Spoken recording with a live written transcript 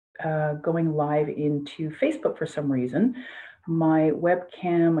going live into Facebook for some reason. My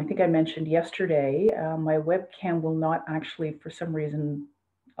webcam, I think I mentioned yesterday, my webcam will not actually, for some reason,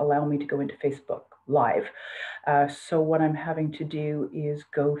 allow me to go into Facebook Live. So what I'm having to do is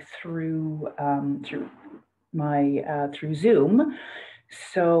go through through Zoom.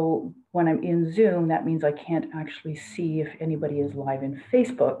 So when I'm in Zoom, that means I can't actually see if anybody is live in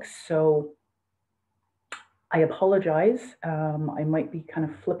Facebook. So I apologize. I might be kind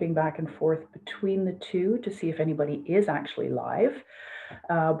of flipping back and forth between the two to see if anybody is actually live.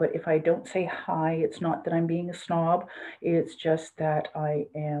 But if I don't say hi, it's not that I'm being a snob. It's just that I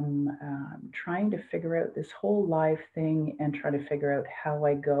am trying to figure out this whole live thing and try to figure out how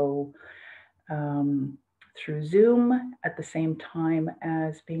I go through Zoom at the same time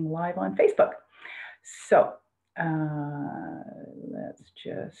as being live on Facebook. So let's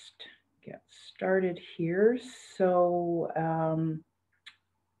just get started here. So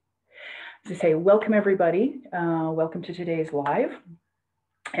as I say, welcome everybody. Welcome to today's live.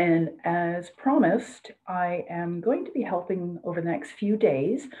 And as promised, I am going to be helping over the next few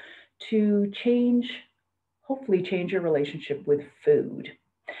days to hopefully change your relationship with food.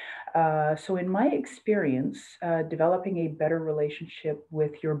 So in my experience, developing a better relationship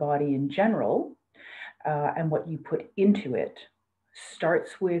with your body in general and what you put into it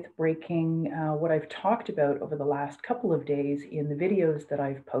starts with breaking what I've talked about over the last couple of days in the videos that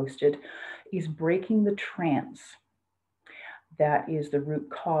I've posted is breaking the trance. That is the root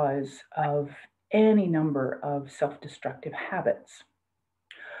cause of any number of self-destructive habits.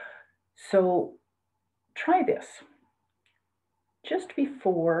 So try this. Just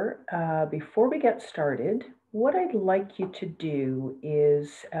before we get started, what I'd like you to do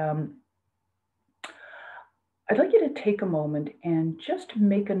is I'd like you to take a moment and just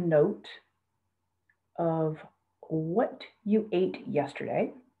make a note of what you ate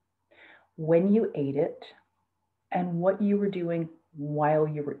yesterday, when you ate it, and what you were doing while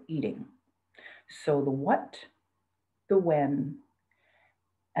you were eating. So the what, the when,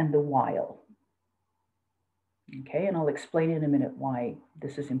 and the while. Okay, and I'll explain in a minute why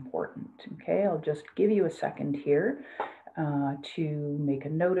this is important. Okay, I'll just give you a second here to make a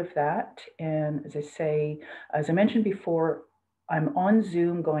note of that. And as I say, as I mentioned before, I'm on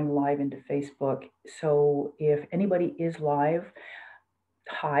Zoom going live into Facebook. So if anybody is live,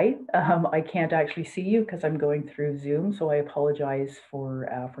 hi, I can't actually see you because I'm going through Zoom. So I apologize for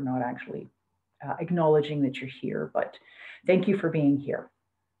not actually acknowledging that you're here, but thank you for being here.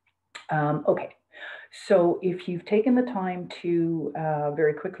 Okay. So if you've taken the time to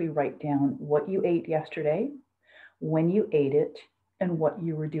very quickly write down what you ate yesterday, when you ate it, and what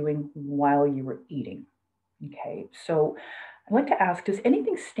you were doing while you were eating. Okay, so I'd like to ask, does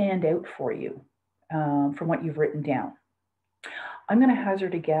anything stand out for you from what you've written down? I'm going to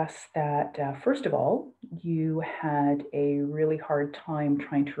hazard a guess that, first of all, you had a really hard time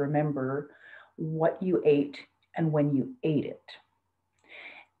trying to remember what you ate and when you ate it.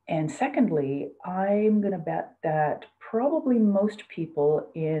 And secondly, I'm going to bet that probably most people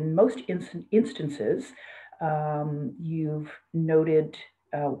in most instances, you've noted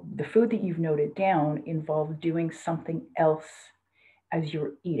the food that you've noted down involved doing something else as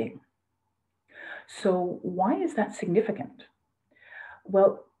you're eating. So why is that significant?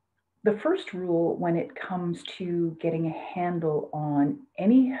 Well, the first rule when it comes to getting a handle on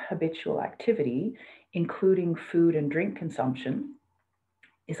any habitual activity, including food and drink consumption,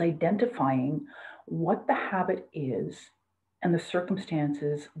 is identifying what the habit is and the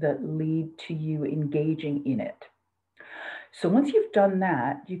circumstances that lead to you engaging in it. So once you've done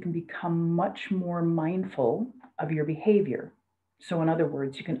that, you can become much more mindful of your behavior. So in other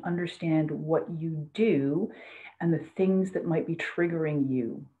words, you can understand what you do and the things that might be triggering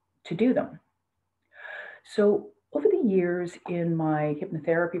you to do them. So over the years in my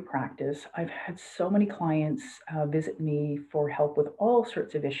hypnotherapy practice, I've had so many clients visit me for help with all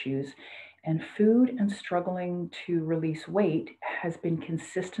sorts of issues, and food and struggling to release weight has been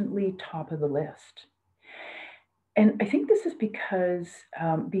consistently top of the list. And I think this is because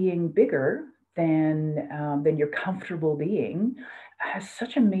being bigger than you're comfortable being has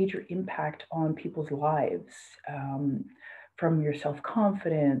such a major impact on people's lives. From your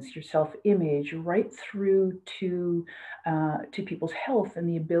self-confidence, your self-image, right through to people's health and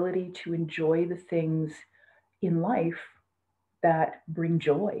the ability to enjoy the things in life that bring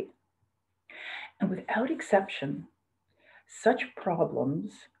joy. And without exception, such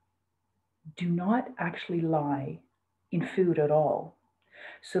problems do not actually lie in food at all.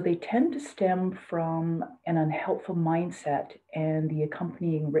 So they tend to stem from an unhelpful mindset and the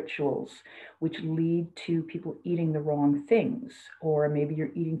accompanying rituals, which lead to people eating the wrong things, or maybe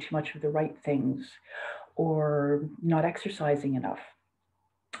you're eating too much of the right things, or not exercising enough.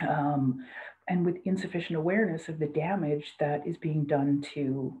 Um, and with insufficient awareness of the damage that is being done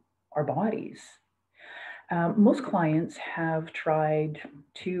to our bodies. Most clients have tried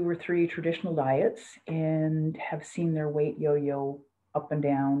 2 or 3 traditional diets and have seen their weight yo yo up and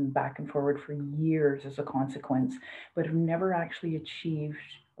down, back and forward for years as a consequence, but have never actually achieved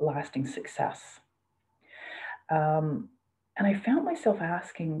lasting success. Um, and I found myself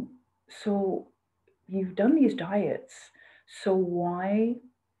asking, so you've done these diets, so why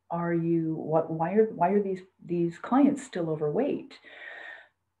are these clients still overweight?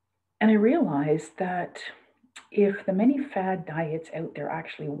 And I realized that if the many fad diets out there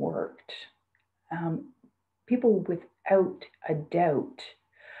actually worked, um, people without a doubt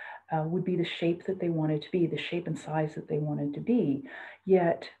would be the shape that they wanted to be, the shape and size that they wanted to be.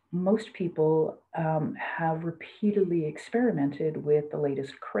 Yet most people have repeatedly experimented with the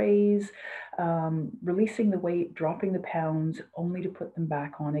latest craze, releasing the weight, dropping the pounds, only to put them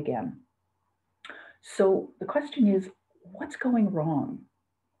back on again. So the question is, what's going wrong?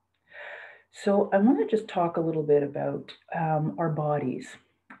 So I want to just talk a little bit about our bodies.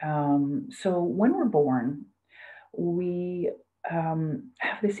 So when we're born, we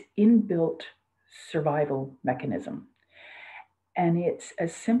have this inbuilt survival mechanism, and it's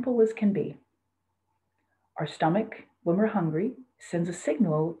as simple as can be. Our stomach, when we're hungry, sends a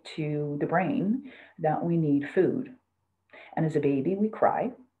signal to the brain that we need food. And as a baby, we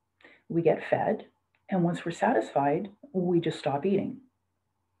cry, we get fed, and once we're satisfied, we just stop eating.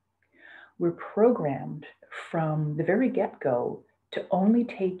 We're programmed from the very get go to only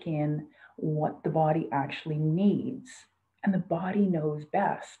take in what the body actually needs. And the body knows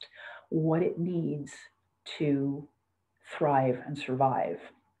best what it needs to thrive and survive.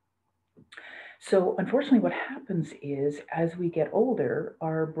 So, unfortunately, what happens is as we get older,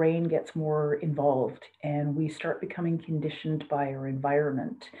 our brain gets more involved and we start becoming conditioned by our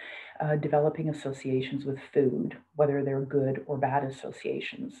environment, developing associations with food, whether they're good or bad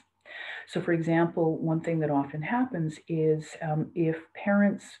associations. So, for example, one thing that often happens is if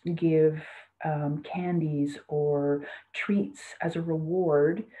parents give candies or treats as a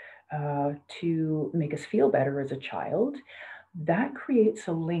reward to make us feel better as a child, that creates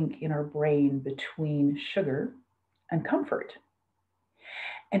a link in our brain between sugar and comfort.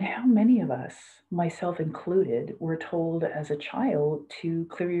 And how many of us, myself included, were told as a child to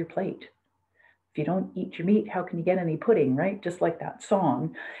clear your plate? If you don't eat your meat, how can you get any pudding, right? Just like that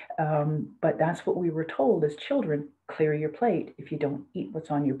song. But that's what we were told as children, clear your plate. If you don't eat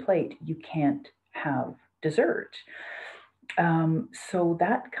what's on your plate, you can't have dessert. So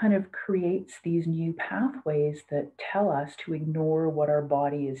that kind of creates these new pathways that tell us to ignore what our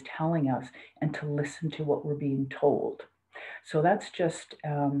body is telling us and to listen to what we're being told. So that's just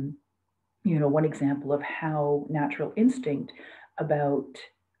one example of how natural instinct about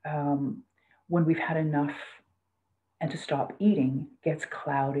um, when we've had enough and to stop eating gets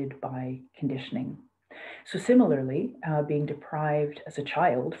clouded by conditioning. So, similarly, being deprived as a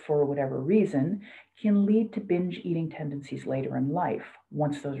child for whatever reason can lead to binge eating tendencies later in life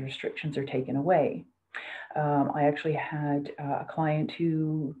once those restrictions are taken away. I actually had a client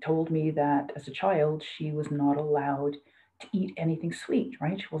who told me that as a child, she was not allowed to eat anything sweet,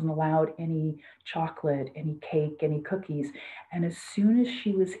 right? She wasn't allowed any chocolate, any cake, any cookies. And as soon as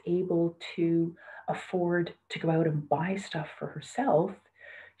she was able to afford to go out and buy stuff for herself,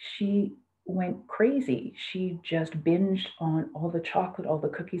 she went crazy. She just binged on all the chocolate, all the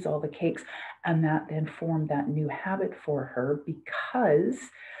cookies, all the cakes. And that then formed that new habit for her because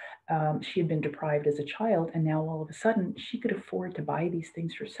she had been deprived as a child, and now all of a sudden she could afford to buy these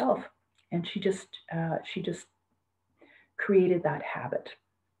things herself, and she just created that habit.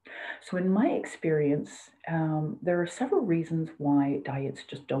 So, in my experience, there are several reasons why diets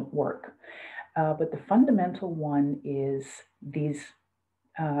just don't work, but the fundamental one is these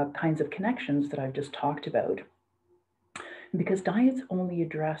kinds of connections that I've just talked about. Because diets only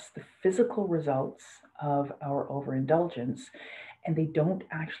address the physical results of our overindulgence, and they don't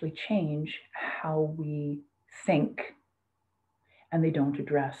actually change how we think, and they don't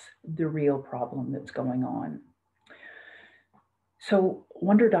address the real problem that's going on. So,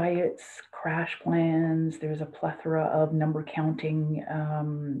 wonder diets, crash plans, there's a plethora of number counting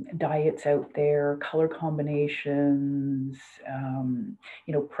diets out there, color combinations,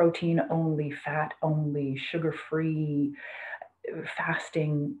 protein only, fat only, sugar free,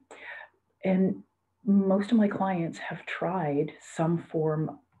 fasting. And Most of my clients have tried some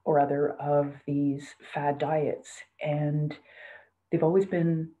form or other of these fad diets, and they've always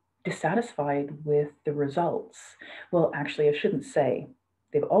been dissatisfied with the results. Well, actually, I shouldn't say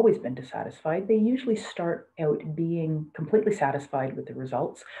they've always been dissatisfied. They usually start out being completely satisfied with the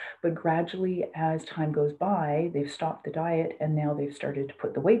results, but gradually, as time goes by, they've stopped the diet and now they've started to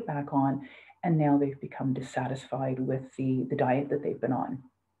put the weight back on, and now they've become dissatisfied with the diet that they've been on.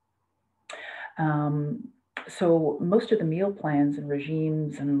 Um, so most of the meal plans and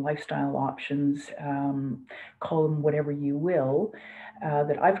regimes and lifestyle options, call them whatever you will,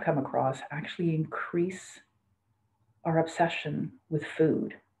 that I've come across actually increase our obsession with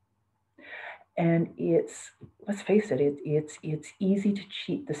food. And it's, let's face it, it's easy to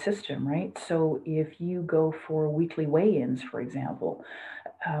cheat the system, right? So if you go for weekly weigh-ins, for example,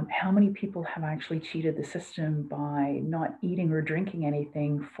 how many people have actually cheated the system by not eating or drinking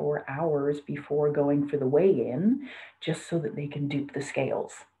anything for hours before going for the weigh-in, just so that they can dupe the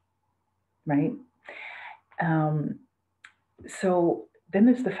scales, right? Um, so then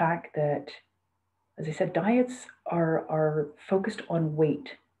there's the fact that, as I said, diets are focused on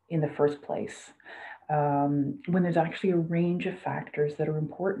weight in the first place, when there's actually a range of factors that are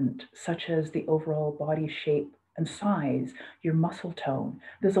important, such as the overall body shape and size, your muscle tone.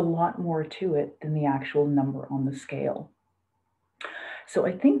 There's a lot more to it than the actual number on the scale. So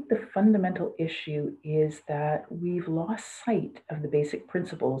I think the fundamental issue is that we've lost sight of the basic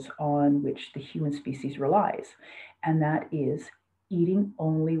principles on which the human species relies, and that is eating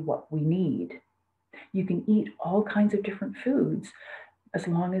only what we need. You can eat all kinds of different foods as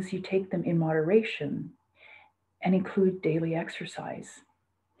long as you take them in moderation and include daily exercise.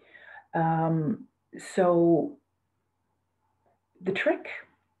 Um, so the trick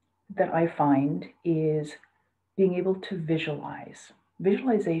that I find is being able to visualize.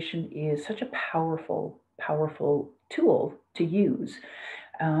 Visualization is such a powerful, powerful tool to use.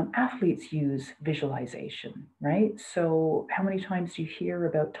 Athletes use visualization, right? So, how many times do you hear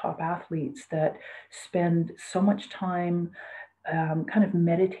about top athletes that spend so much time kind of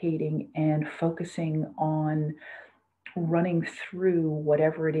meditating and focusing on running through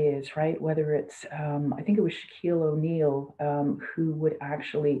whatever it is, right? Whether it's, I think it was Shaquille O'Neal, who would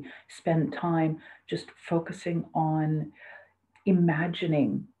actually spend time just focusing on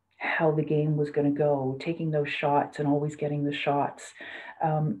imagining how the game was going to go, taking those shots and always getting the shots.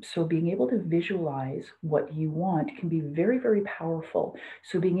 So being able to visualize what you want can be very, very powerful.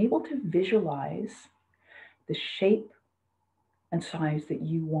 So being able to visualize the shape and size that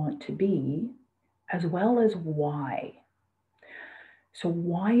you want to be, as well as why. So,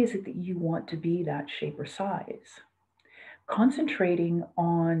 why is it that you want to be that shape or size? Concentrating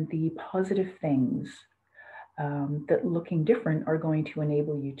on the positive things that looking different are going to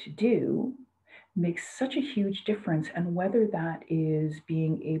enable you to do makes such a huge difference. And whether that is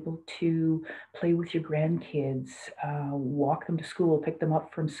being able to play with your grandkids, walk them to school, pick them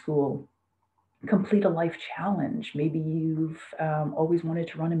up from school, complete a life challenge. Maybe you've always wanted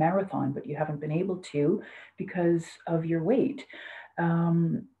to run a marathon, but you haven't been able to because of your weight.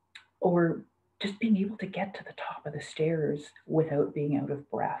 Um, or just being able to get to the top of the stairs without being out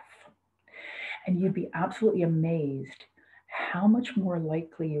of breath. And you'd be absolutely amazed how much more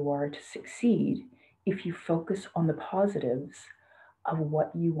likely you are to succeed if you focus on the positives of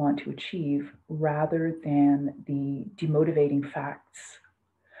what you want to achieve rather than the demotivating facts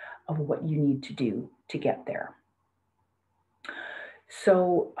of what you need to do to get there.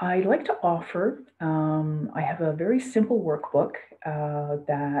 So I'd like to offer, I have a very simple workbook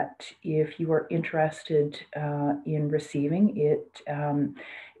that if you are interested in receiving it,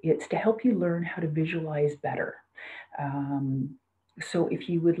 it's to help you learn how to visualize better. Um, so if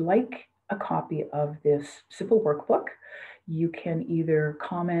you would like a copy of this simple workbook, you can either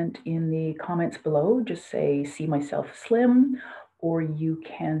comment in the comments below, just say, see myself slim, or you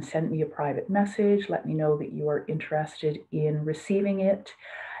can send me a private message, let me know that you are interested in receiving it,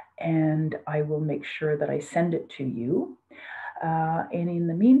 and I will make sure that I send it to you. And in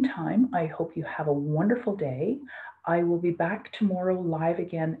the meantime, I hope you have a wonderful day. I will be back tomorrow live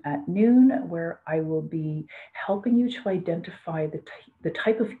again at noon, where I will be helping you to identify the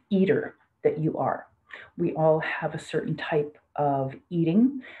type of eater that you are. We all have a certain type of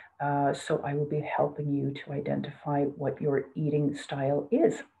eating, so I will be helping you to identify what your eating style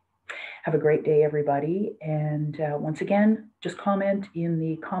is. Have a great day, everybody. And once again, just comment in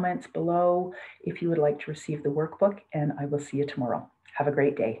the comments below if you would like to receive the workbook, and I will see you tomorrow. Have a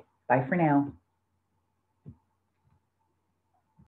great day. Bye for now.